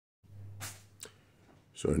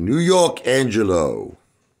So New York Angelo.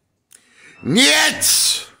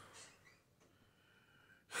 Niet!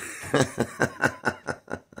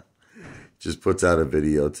 Just puts out a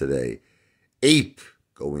video today. Ape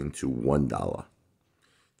going to $1.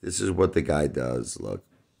 This is what the guy does. Look,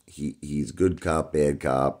 he's good cop, bad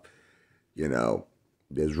cop. You know,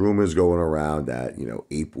 there's rumors going around that, you know,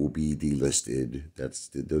 Ape will be delisted. That's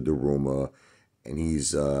the rumor. And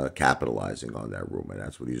he's capitalizing on that rumor.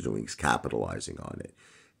 That's what he's doing. He's capitalizing on it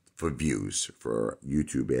for views, for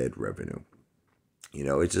YouTube ad revenue. You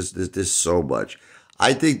know, it's just, there's so much.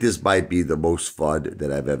 I think this might be the most FUD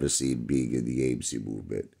that I've ever seen being in the AMC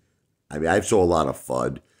movement. I mean, I saw a lot of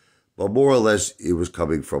FUD, but more or less it was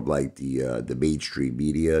coming from like the mainstream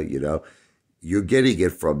media, you know. You're getting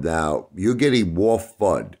it from now. You're getting more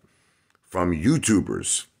FUD from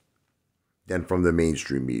YouTubers than from the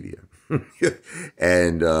mainstream media.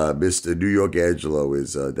 And Mr. New York Angelo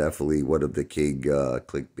is definitely one of the king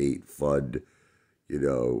clickbait FUD, you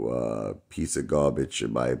know, piece of garbage,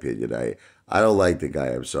 in my opinion. I don't like the guy.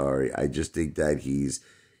 I'm sorry. I just think that he's,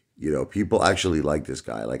 you know, people actually like this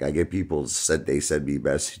guy. Like, I get people they send me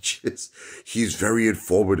messages. He's very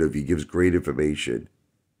informative. He gives great information.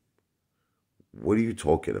 What are you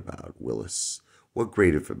talking about, Willis? What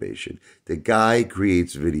great information? The guy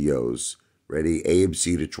creates videos. Ready?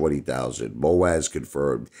 AMC to 20,000. Moaz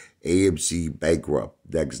confirmed. AMC bankrupt.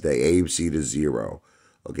 Next day, AMC to 0.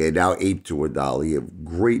 Okay, now Ape to $1. You have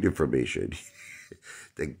great information.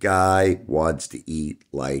 The guy wants to eat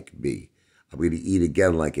like me. I'm going to eat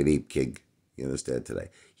again like an ape king. You understand today?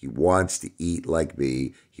 He wants to eat like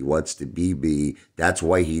me. He wants to be me. That's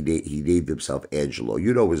why he named himself Angelo.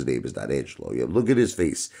 You know his name is not Angelo. You look at his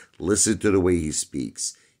face. Listen to the way he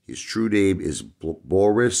speaks. His true name is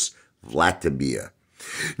Boris Vladimir.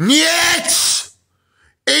 Niet!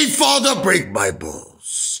 Apefather, break my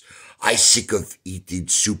balls. I sick of eating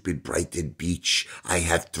soup in Brighton Beach. I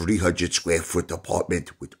have 300 square foot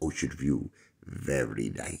apartment with ocean view. Very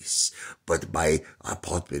nice. But my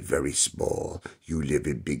apartment very small. You live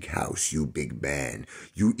in big house, you big man.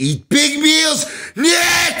 You eat big meals.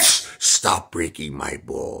 Niet! Stop breaking my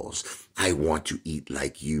balls. I want to eat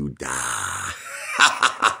like you, da.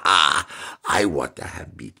 I want to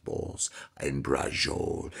have meatballs and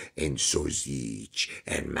brajol and sausage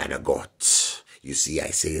and manigot. You see, I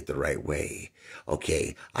say it the right way.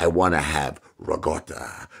 Okay, I want to have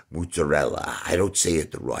ricotta, mozzarella. I don't say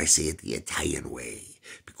it the wrong. I say it the Italian way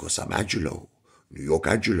because I'm Angelo, New York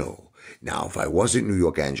Angelo. Now, if I wasn't New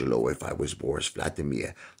York Angelo, if I was Boris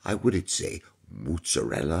Vladimir, I wouldn't say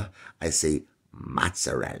mozzarella. I'd say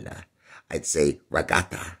mozzarella. I'd say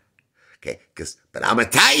ricotta. Okay, but I'm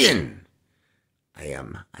Italian. I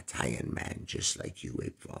am Italian man, just like you,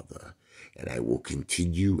 Apefather. And I will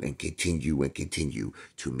continue and continue and continue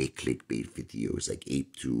to make clickbait videos like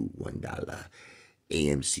Ape to $1,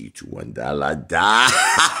 AMC to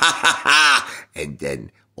 $1, and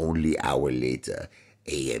then only hour later,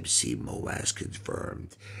 AMC Moaz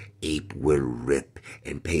confirmed. Ape will rip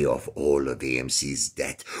and pay off all of AMC's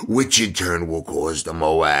debt, which in turn will cause the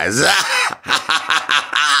Moaz.